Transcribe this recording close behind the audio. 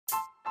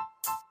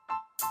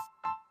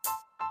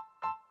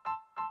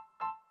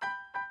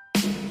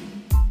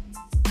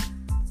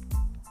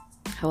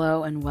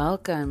Hello and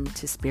welcome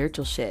to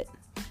Spiritual Shit,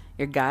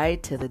 your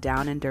guide to the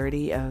down and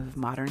dirty of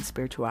modern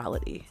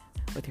spirituality,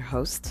 with your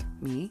host,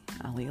 me,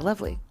 Aaliyah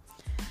Lovely.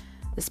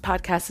 This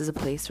podcast is a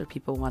place for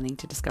people wanting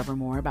to discover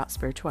more about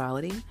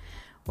spirituality,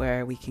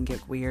 where we can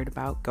get weird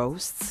about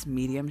ghosts,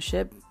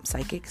 mediumship,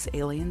 psychics,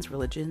 aliens,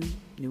 religion,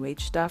 new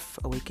age stuff,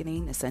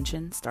 awakening,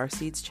 ascension,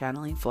 starseeds,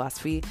 channeling,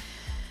 philosophy,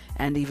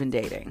 and even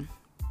dating.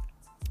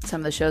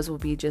 Some of the shows will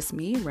be just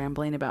me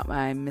rambling about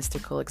my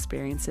mystical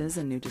experiences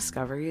and new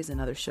discoveries,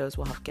 and other shows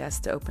will have guests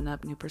to open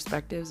up new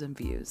perspectives and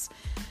views.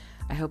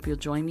 I hope you'll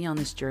join me on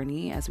this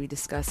journey as we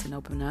discuss and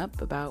open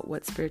up about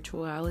what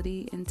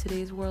spirituality in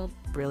today's world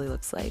really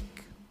looks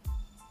like.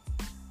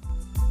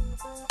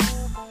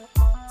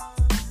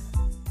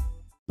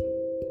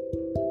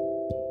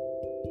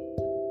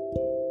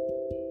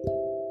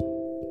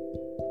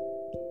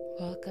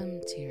 Welcome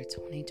to your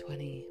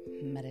 2020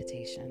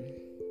 meditation.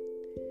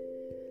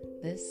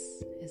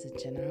 This is a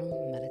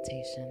general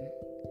meditation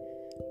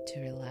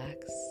to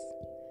relax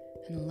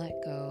and let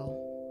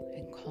go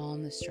and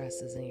calm the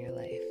stresses in your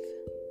life.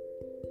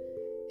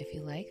 If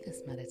you like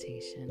this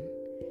meditation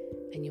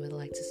and you would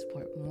like to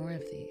support more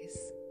of these,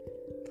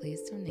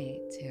 please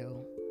donate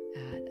to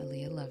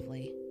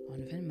 @AliyahLovely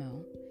on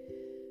Venmo,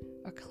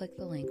 or click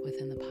the link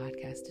within the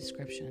podcast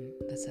description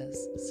that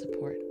says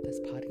support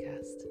this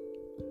podcast.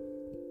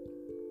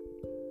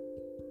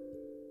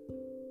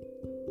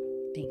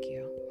 Thank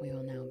you. We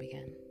will now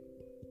begin.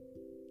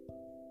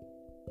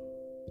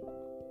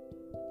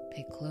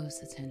 Pay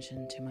close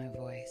attention to my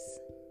voice.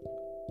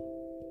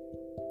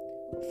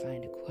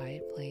 Find a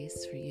quiet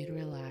place for you to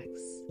relax,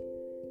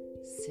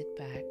 sit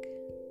back,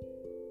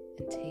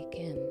 and take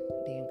in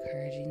the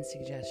encouraging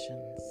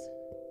suggestions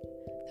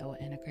that will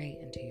integrate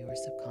into your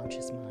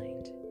subconscious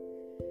mind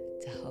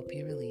to help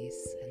you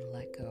release and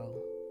let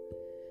go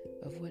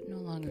of what no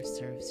longer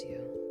serves you,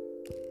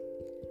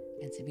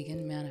 and to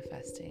begin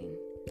manifesting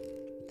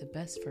the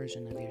best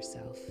version of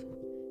yourself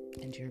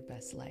and your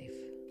best life.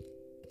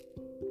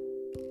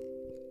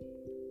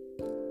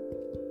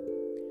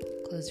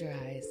 Close your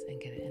eyes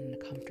and get in a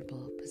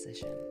comfortable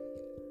position.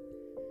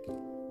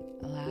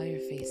 Allow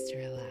your face to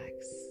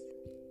relax.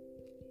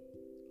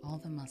 All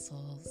the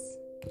muscles,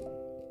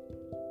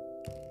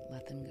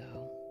 let them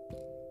go.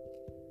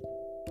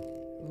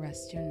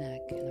 Rest your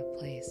neck in a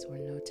place where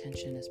no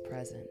tension is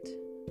present.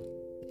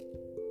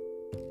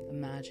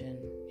 Imagine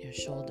your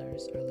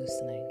shoulders are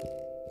loosening.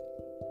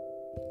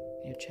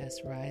 Your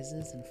chest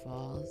rises and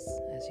falls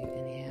as you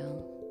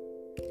inhale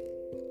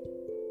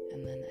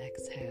and then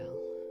exhale.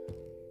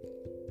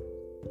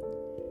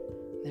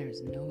 There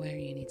is nowhere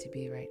you need to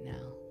be right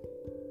now.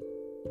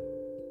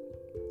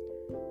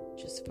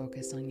 Just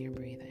focus on your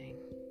breathing.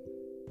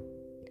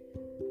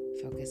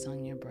 Focus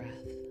on your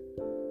breath.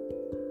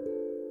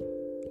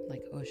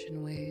 Like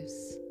ocean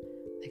waves,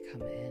 they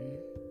come in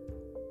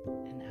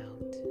and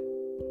out.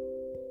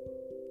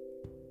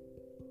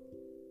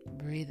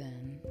 Breathe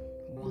in.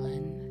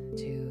 1,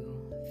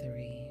 2,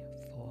 3,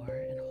 4,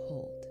 and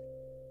hold.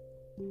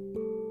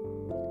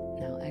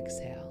 Now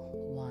exhale.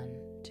 1,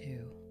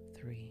 2,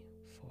 3,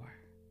 4.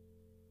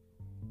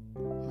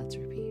 Let's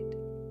repeat.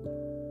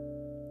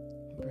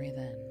 Breathe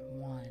in.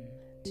 1,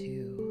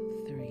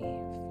 2, 3,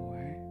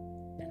 4,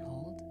 and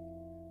hold.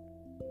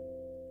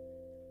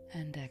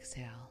 And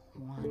exhale.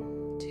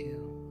 1,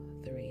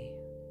 2, 3,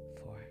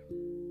 4.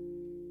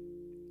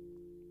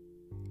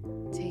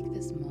 Take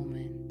this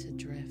moment to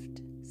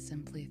drift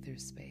simply through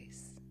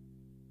space.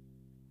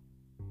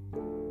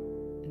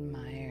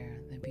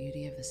 Admire the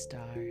beauty of the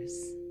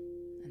stars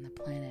and the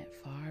planet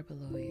far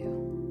below you.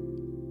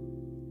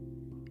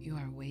 You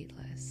are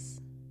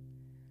weightless,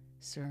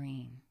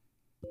 serene,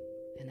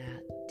 and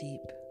at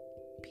deep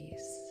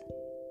peace.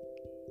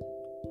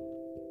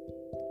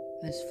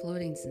 This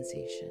floating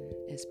sensation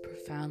is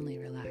profoundly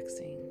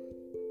relaxing,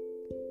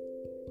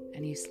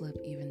 and you slip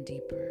even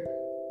deeper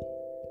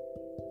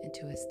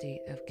into a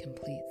state of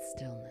complete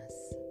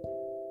stillness.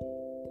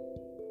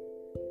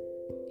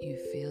 You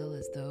feel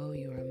as though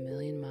you are a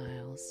million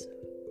miles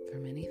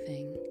from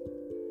anything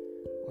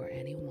or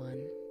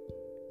anyone,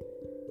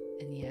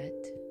 and yet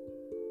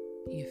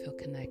you feel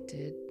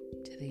connected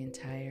to the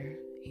entire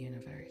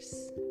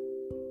universe.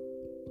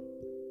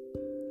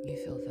 You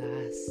feel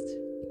vast,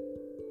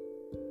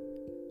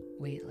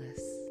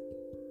 weightless,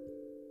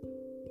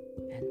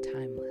 and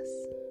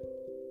timeless.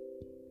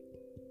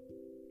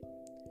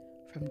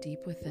 From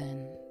deep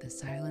within the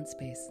silent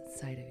space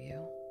inside of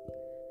you,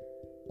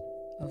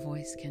 a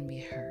voice can be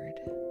heard.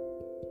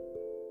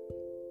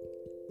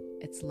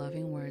 Its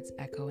loving words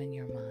echo in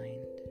your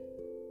mind.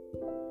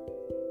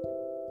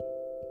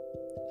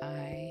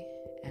 I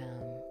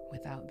am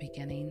without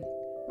beginning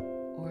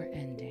or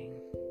ending.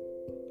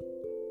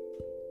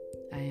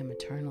 I am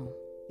eternal.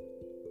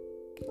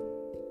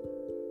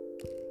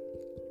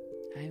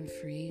 I am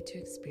free to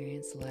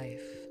experience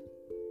life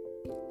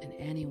in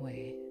any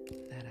way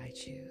that I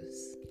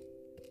choose.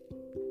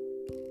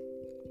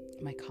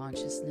 My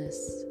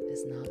consciousness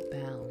is not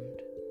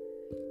bound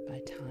by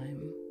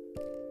time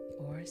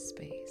or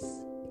space.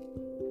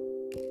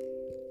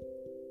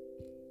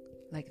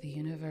 Like the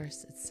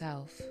universe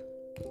itself,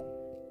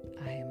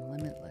 I am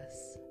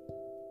limitless.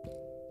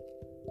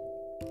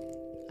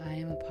 I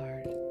am a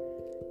part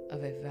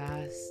of a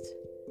vast,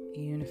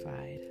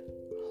 unified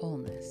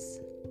wholeness.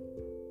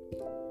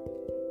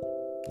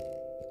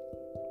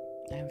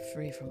 I am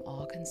free from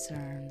all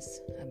concerns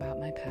about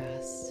my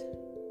past.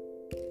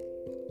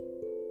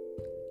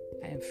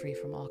 I am free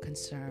from all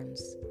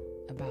concerns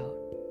about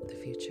the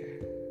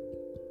future.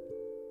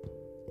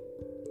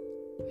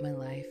 My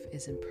life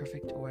is in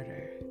perfect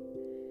order,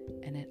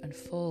 and it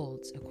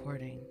unfolds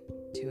according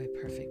to a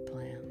perfect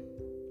plan.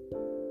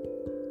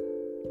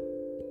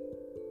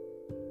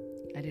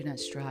 I do not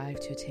strive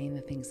to attain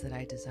the things that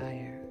I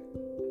desire.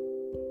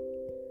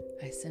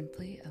 I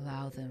simply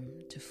allow them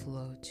to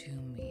flow to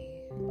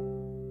me.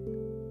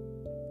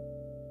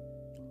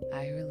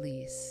 I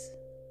release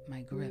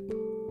my grip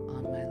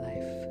on my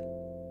life.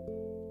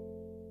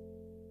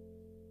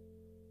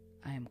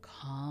 I am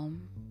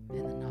calm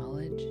in the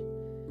knowledge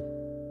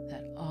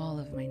that all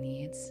of my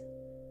needs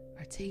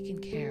are taken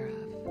care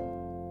of.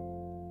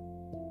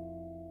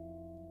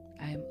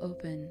 I am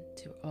open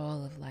to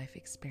all of life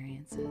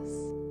experiences.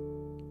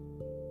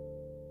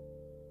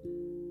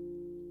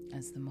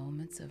 As the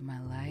moments of my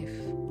life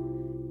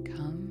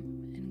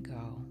come and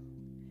go,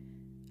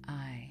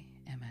 I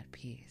am at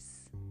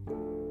peace.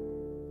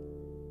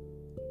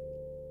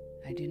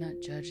 I do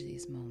not judge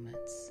these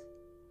moments.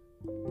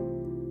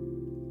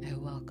 I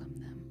welcome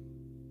them.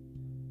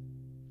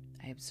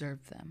 I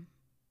observe them.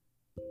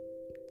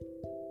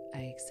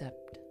 I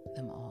accept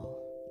them all.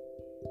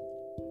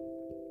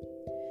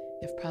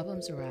 If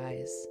problems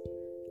arise,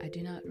 I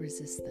do not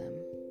resist them.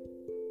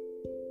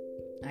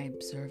 I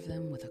observe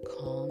them with a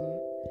calm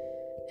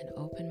and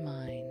open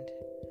mind,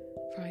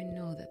 for I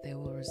know that they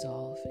will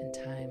resolve in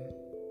time,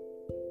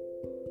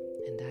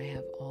 and I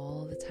have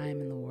all the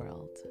time in the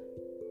world.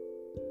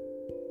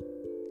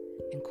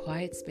 In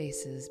quiet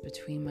spaces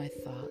between my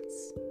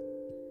thoughts,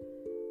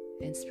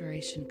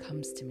 inspiration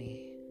comes to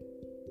me.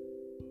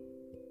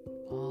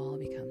 All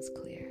becomes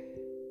clear.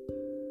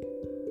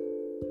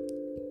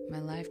 My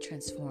life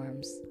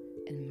transforms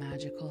in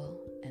magical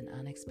and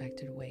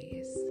unexpected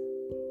ways.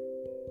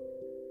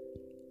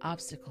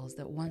 Obstacles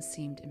that once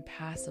seemed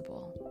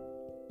impassable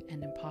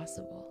and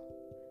impossible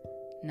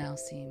now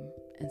seem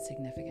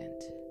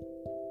insignificant.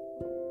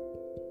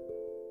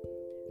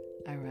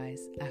 I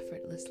rise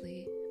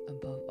effortlessly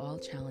above all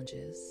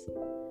challenges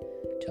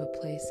to a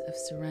place of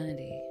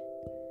serenity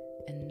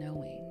and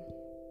knowing.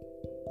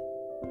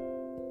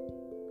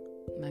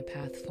 My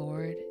path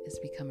forward is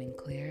becoming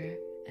clearer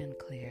and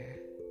clearer.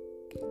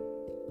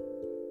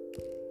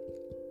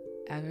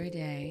 Every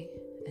day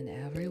and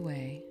every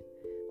way,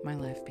 my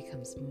life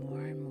becomes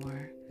more and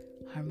more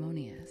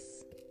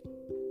harmonious.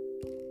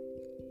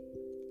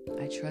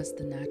 I trust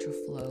the natural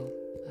flow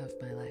of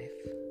my life.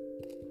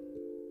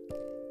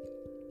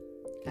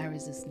 I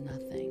resist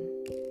nothing.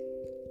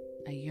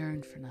 I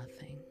yearn for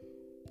nothing.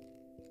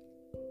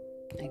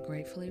 I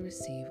gratefully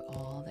receive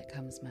all that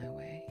comes my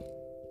way.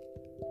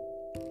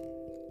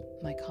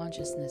 My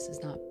consciousness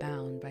is not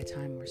bound by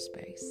time or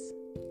space.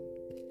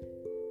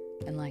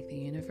 And like the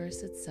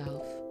universe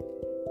itself,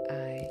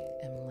 I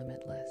am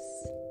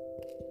limitless.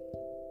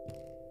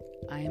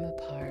 I am a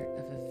part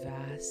of a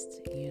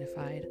vast,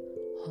 unified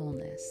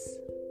wholeness,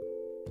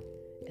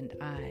 and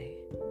I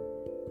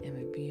am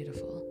a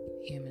beautiful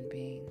human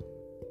being.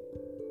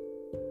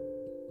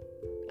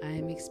 I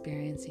am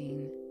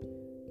experiencing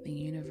the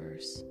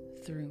universe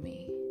through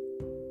me,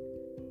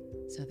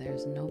 so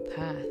there's no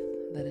path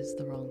that is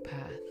the wrong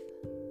path.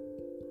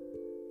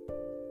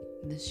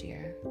 This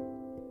year,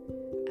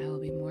 I will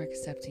be more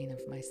accepting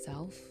of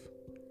myself,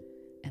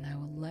 and I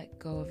will let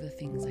go of the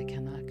things I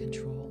cannot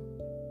control.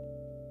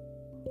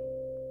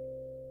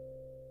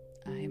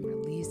 I am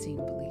releasing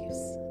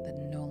beliefs that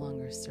no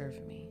longer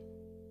serve me.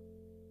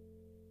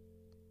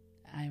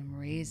 I am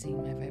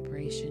raising my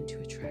vibration to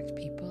attract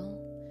people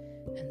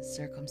and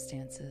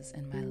circumstances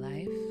in my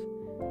life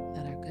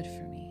that are good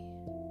for me.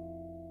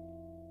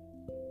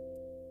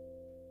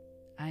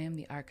 I am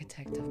the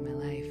architect of my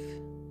life.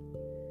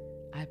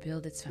 I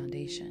build its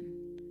foundation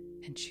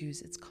and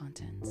choose its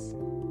contents.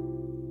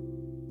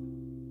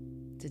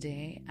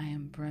 Today, I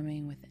am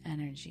brimming with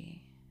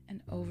energy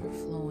and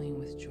overflowing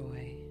with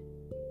joy.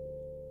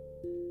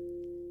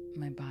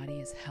 My body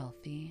is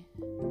healthy,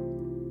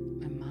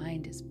 my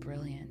mind is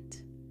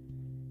brilliant,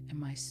 and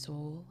my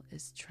soul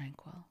is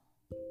tranquil.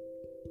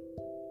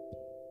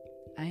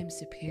 I am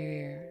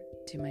superior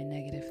to my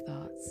negative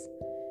thoughts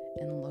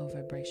and low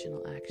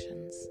vibrational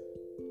actions.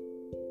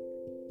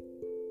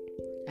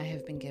 I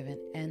have been given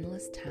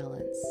endless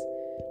talents,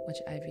 which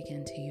I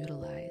begin to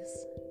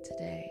utilize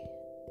today.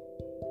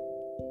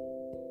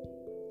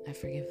 I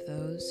forgive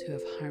those who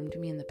have harmed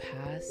me in the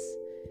past,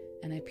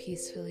 and I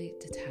peacefully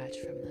detach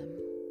from them.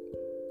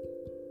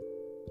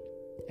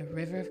 A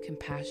river of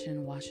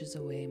compassion washes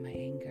away my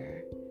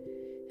anger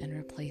and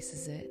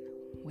replaces it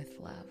with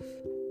love.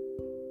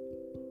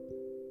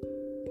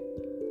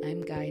 I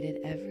am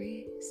guided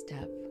every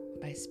step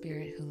by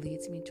Spirit who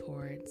leads me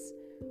towards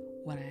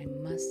what I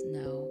must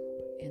know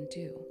and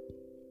do.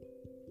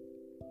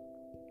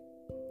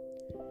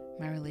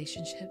 My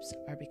relationships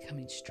are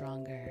becoming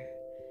stronger,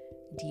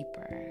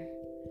 deeper,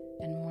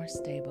 and more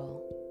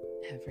stable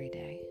every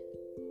day.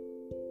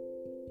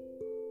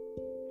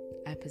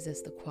 I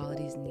possess the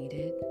qualities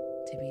needed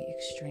to be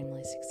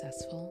extremely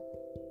successful,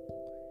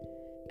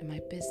 and my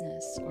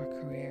business or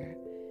career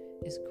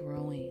is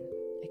growing,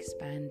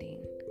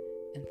 expanding,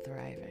 and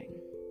thriving.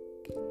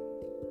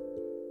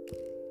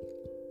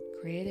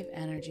 Creative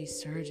energy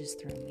surges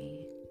through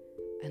me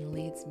and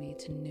leads me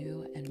to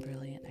new and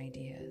brilliant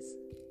ideas.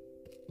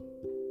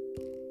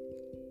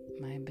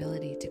 My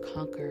ability to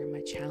conquer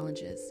my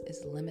challenges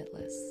is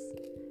limitless,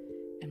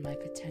 and my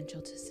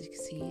potential to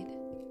succeed,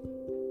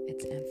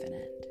 it's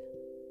infinite.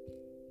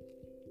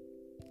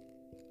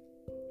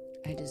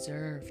 I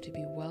deserve to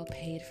be well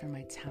paid for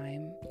my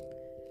time,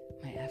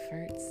 my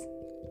efforts,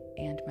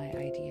 and my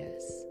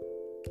ideas.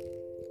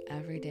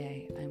 Every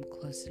day, I'm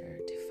closer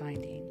to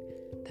finding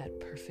that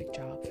perfect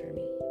job for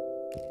me.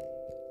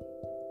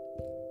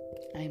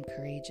 I am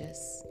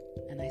courageous,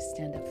 and I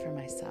stand up for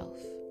myself.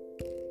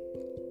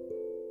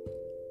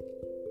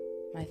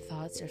 My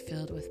thoughts are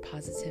filled with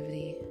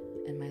positivity,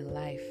 and my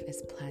life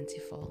is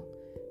plentiful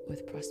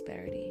with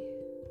prosperity.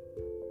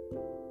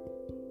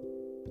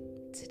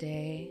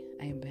 Today,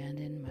 I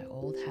abandon my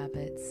old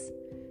habits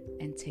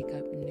and take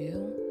up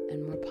new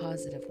and more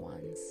positive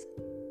ones.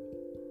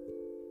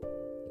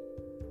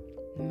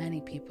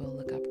 Many people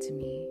look up to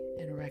me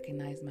and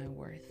recognize my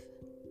worth.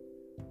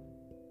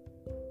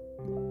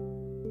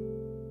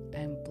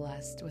 I am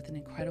blessed with an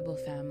incredible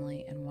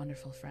family and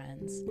wonderful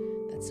friends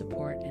that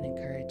support and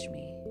encourage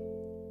me.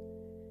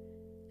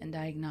 And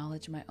I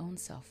acknowledge my own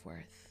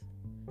self-worth.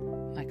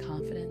 My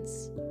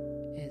confidence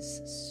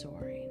is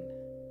soaring.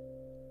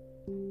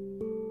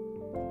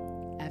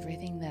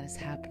 Everything that is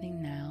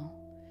happening now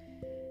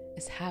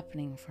is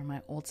happening for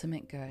my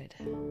ultimate good,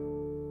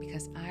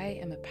 because I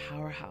am a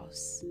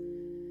powerhouse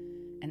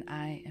and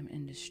I am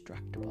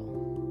indestructible.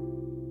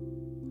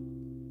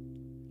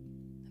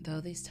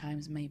 Though these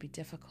times may be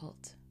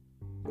difficult,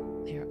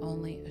 they are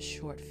only a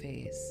short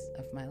phase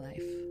of my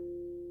life.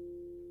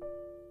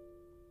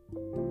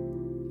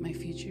 My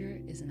future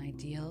is an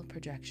ideal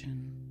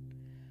projection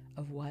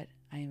of what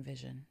I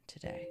envision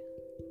today.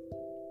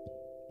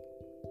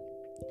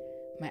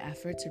 My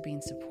efforts are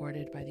being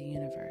supported by the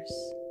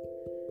universe.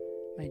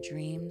 My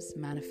dreams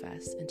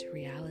manifest into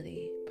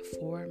reality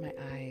before my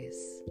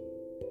eyes.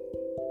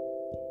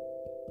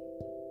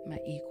 My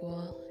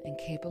equal and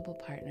capable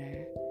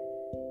partner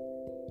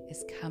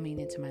is coming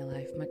into my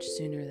life much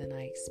sooner than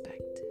I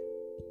expect.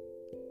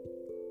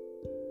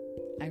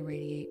 I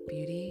radiate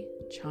beauty,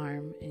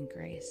 charm, and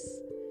grace,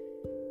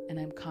 and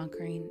I'm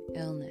conquering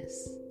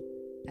illness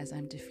as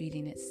I'm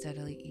defeating it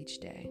steadily each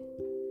day,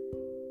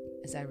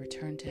 as I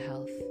return to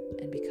health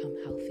and become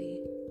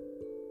healthy.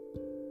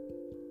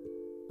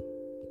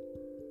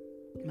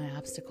 My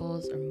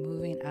obstacles are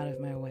moving out of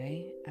my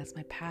way as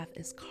my path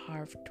is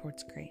carved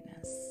towards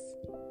greatness.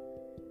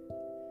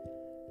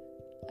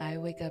 I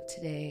wake up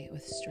today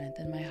with strength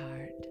in my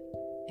heart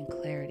and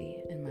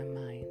clarity in my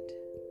mind.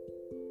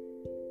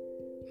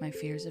 My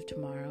fears of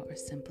tomorrow are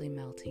simply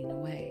melting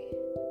away.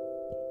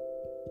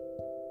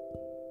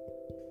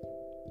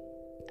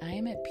 I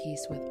am at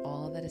peace with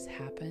all that has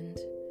happened,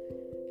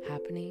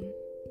 happening,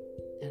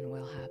 and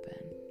will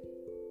happen.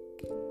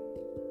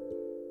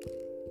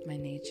 My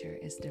nature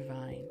is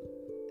divine,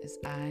 as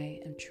I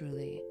am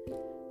truly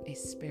a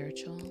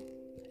spiritual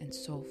and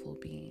soulful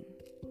being.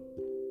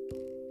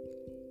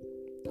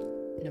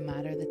 No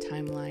matter the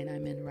timeline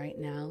I'm in right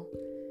now,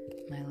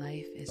 my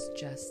life is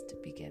just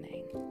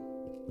beginning.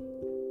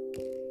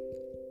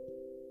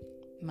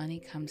 Money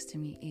comes to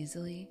me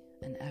easily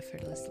and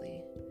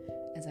effortlessly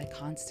as I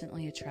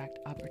constantly attract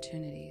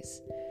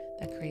opportunities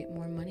that create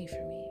more money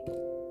for me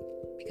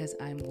because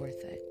I'm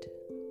worth it.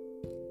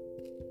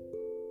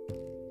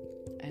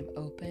 I'm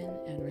open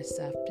and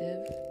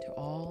receptive to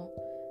all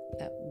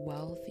that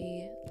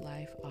wealthy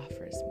life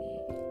offers me.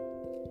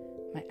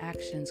 My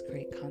actions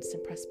create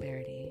constant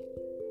prosperity,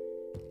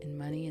 and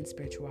money and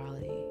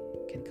spirituality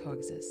can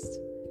coexist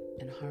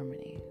in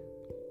harmony.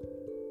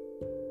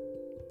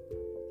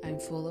 I'm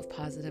full of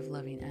positive,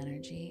 loving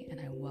energy, and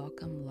I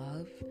welcome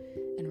love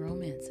and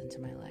romance into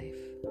my life.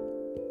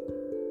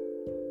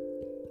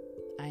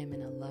 I am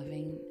in a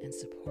loving and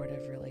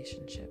supportive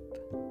relationship.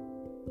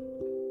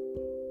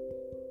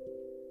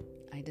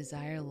 I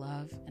desire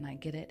love, and I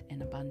get it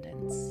in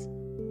abundance.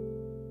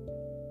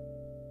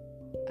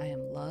 I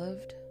am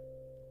loved,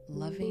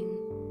 loving,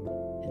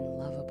 and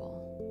lovable.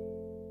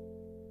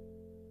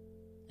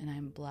 And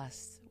I'm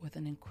blessed with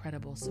an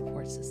incredible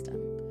support system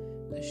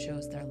who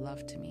shows their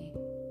love to me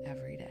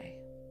every day.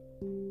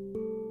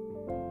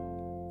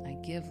 I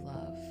give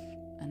love,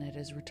 and it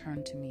is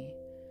returned to me,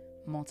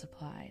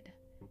 multiplied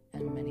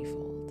and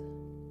manyfold.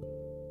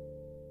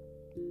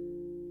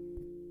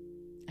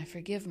 I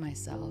forgive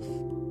myself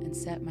and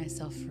set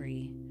myself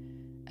free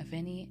of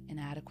any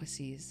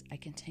inadequacies I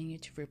continue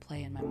to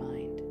replay in my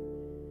mind,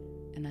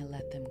 and I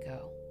let them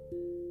go.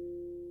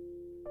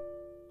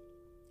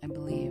 I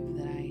believe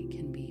that I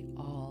can be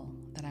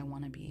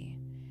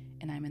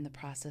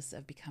process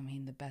of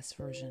becoming the best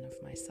version of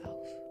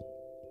myself.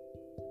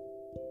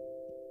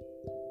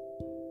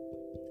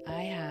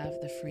 I have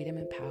the freedom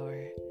and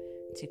power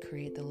to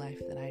create the life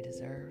that I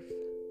deserve.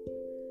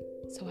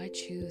 So I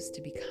choose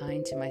to be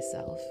kind to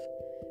myself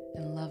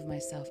and love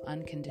myself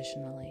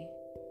unconditionally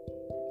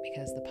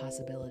because the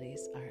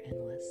possibilities are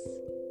endless.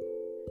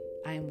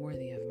 I am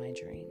worthy of my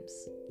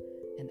dreams,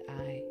 and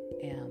I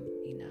am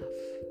enough.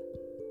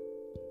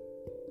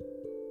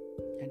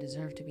 I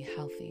deserve to be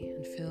healthy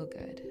and feel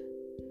good.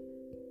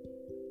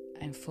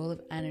 I am full of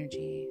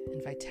energy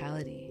and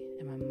vitality,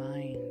 and my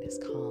mind is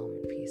calm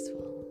and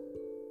peaceful.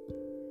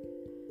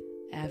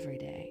 Every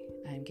day,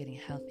 I am getting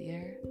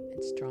healthier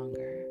and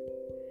stronger,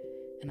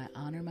 and I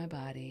honor my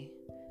body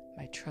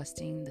by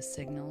trusting the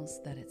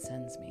signals that it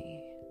sends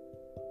me.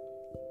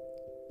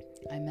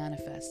 I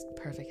manifest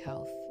perfect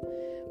health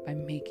by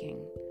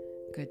making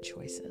good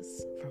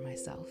choices for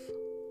myself.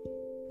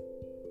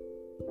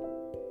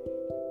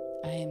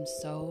 I am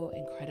so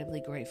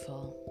incredibly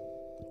grateful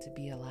to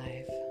be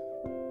alive.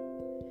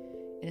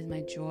 It is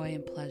my joy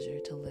and pleasure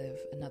to live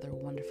another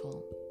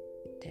wonderful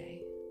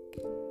day.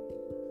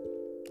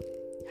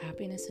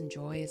 Happiness and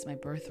joy is my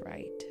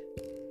birthright.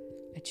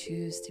 I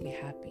choose to be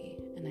happy,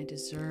 and I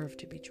deserve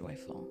to be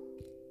joyful.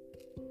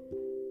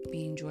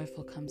 Being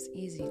joyful comes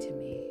easy to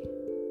me,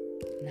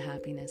 and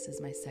happiness is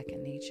my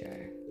second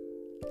nature.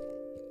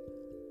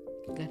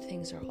 Good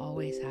things are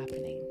always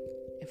happening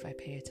if I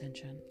pay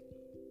attention.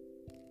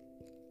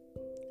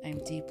 I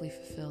am deeply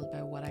fulfilled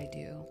by what I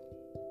do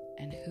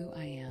and who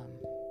I am.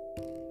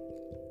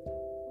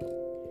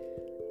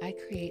 I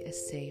create a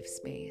safe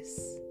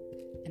space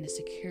and a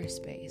secure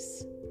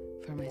space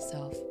for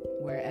myself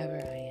wherever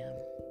I am.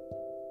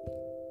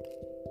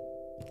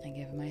 I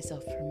give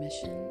myself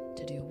permission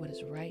to do what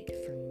is right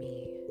for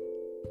me.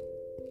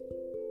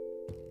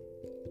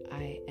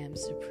 I am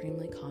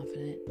supremely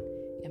confident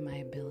in my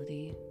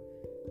ability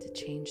to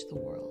change the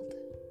world.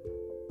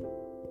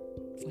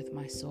 With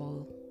my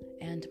soul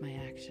and my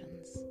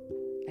actions,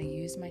 I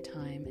use my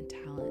time and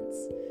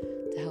talents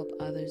to help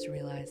others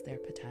realize their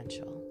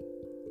potential.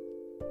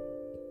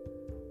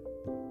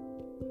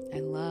 I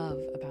love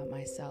about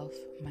myself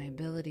my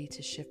ability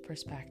to shift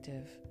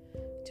perspective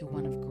to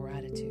one of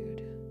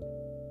gratitude.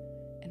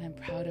 And I'm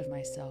proud of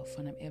myself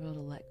when I'm able to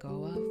let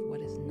go of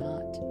what is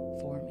not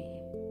for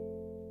me.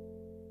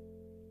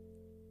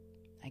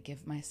 I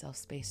give myself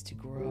space to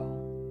grow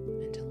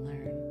and to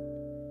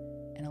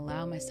learn and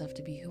allow myself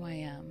to be who I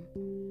am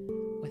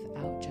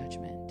without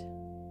judgment.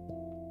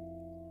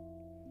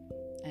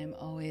 I am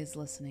always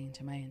listening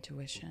to my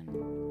intuition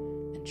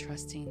and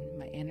trusting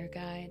my inner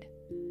guide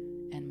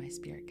and my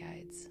spirit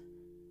guides.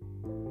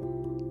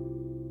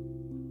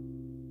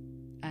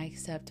 I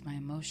accept my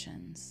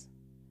emotions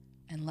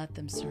and let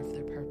them serve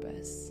their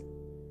purpose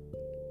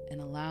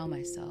and allow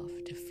myself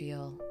to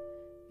feel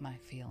my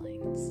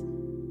feelings.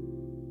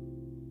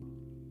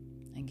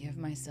 And give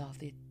myself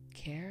the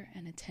care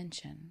and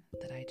attention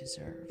that I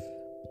deserve.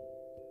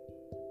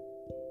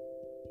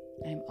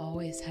 I am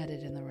always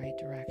headed in the right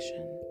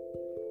direction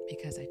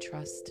because I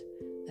trust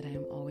that I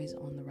am always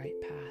on the right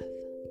path.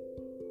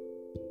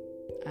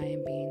 I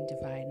am being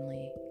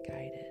divinely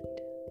guided.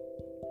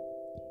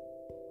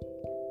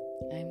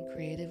 I am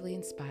creatively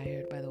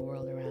inspired by the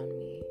world around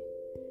me.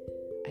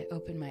 I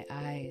open my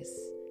eyes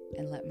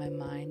and let my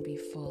mind be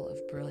full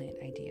of brilliant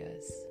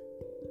ideas.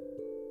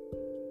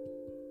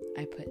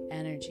 I put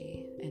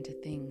energy into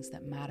things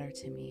that matter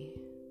to me,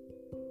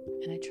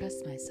 and I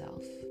trust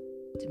myself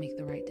to make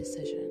the right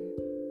decision,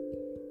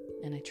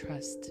 and I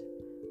trust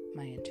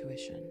my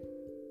intuition.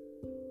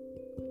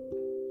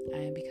 I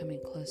am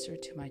becoming closer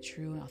to my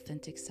true and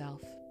authentic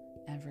self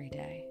every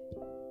day.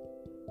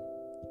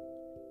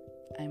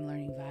 I am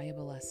learning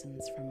valuable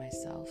lessons from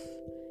myself,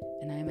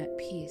 and I am at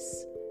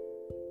peace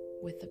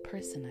with the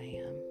person I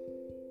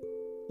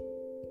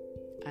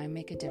am. I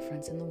make a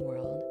difference in the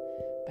world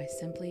by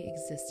simply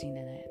existing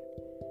in it,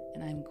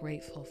 and I'm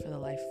grateful for the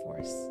life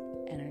force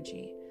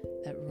energy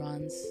that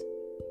runs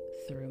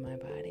through my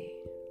body.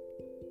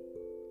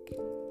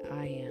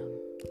 I am.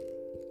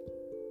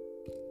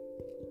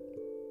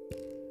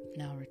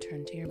 Now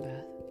return to your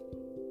breath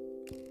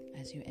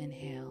as you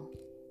inhale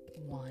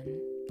 1,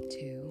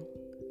 2,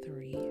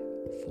 3,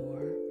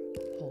 4,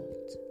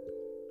 hold.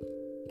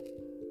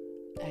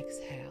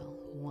 Exhale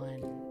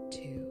 1,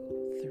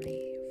 2,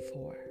 3,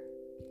 4,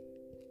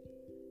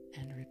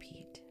 and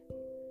repeat.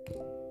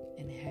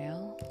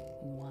 Inhale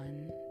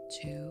 1,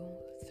 2,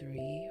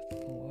 3,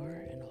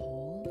 4, and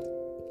hold.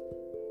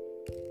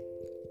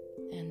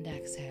 And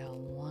exhale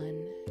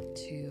 1,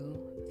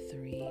 2,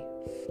 3,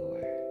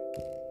 4.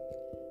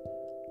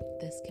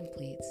 This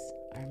completes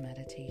our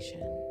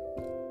meditation.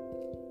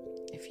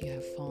 If you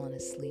have fallen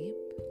asleep,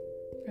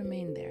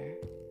 remain there,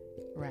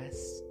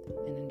 rest,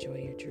 and enjoy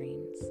your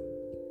dreams.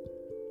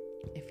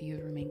 If you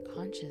remain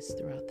conscious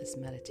throughout this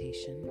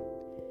meditation,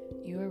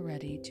 you are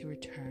ready to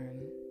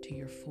return to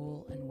your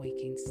full and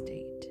waking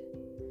state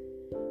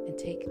and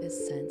take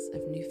this sense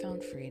of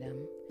newfound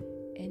freedom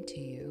into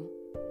you,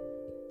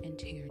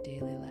 into your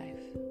daily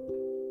life.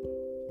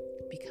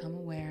 Become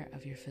aware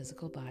of your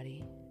physical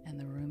body and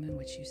the room in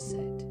which you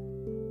sit.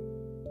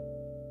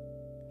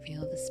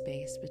 Feel the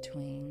space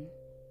between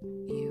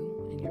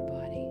you and your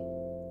body.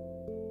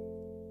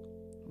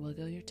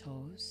 Wiggle your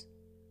toes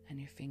and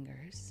your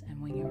fingers,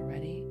 and when you're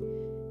ready,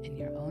 in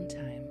your own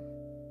time,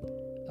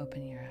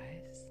 open your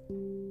eyes.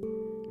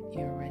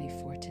 You're ready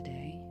for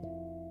today.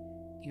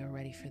 You're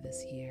ready for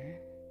this year.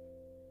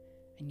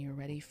 And you're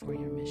ready for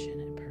your mission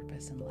and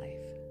purpose in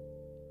life.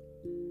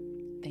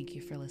 Thank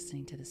you for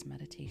listening to this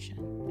meditation.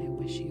 I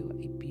wish you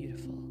a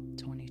beautiful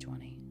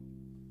 2020.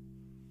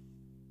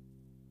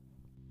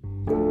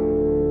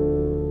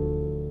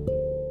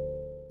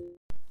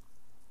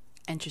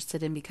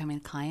 Interested in becoming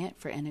a client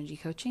for energy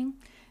coaching?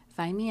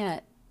 Find me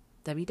at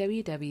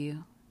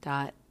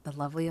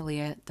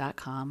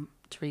www.thelovelyaleah.com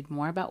to read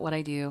more about what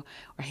I do,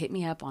 or hit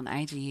me up on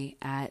IG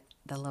at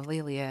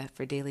thelovelyaleah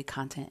for daily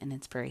content and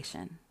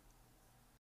inspiration.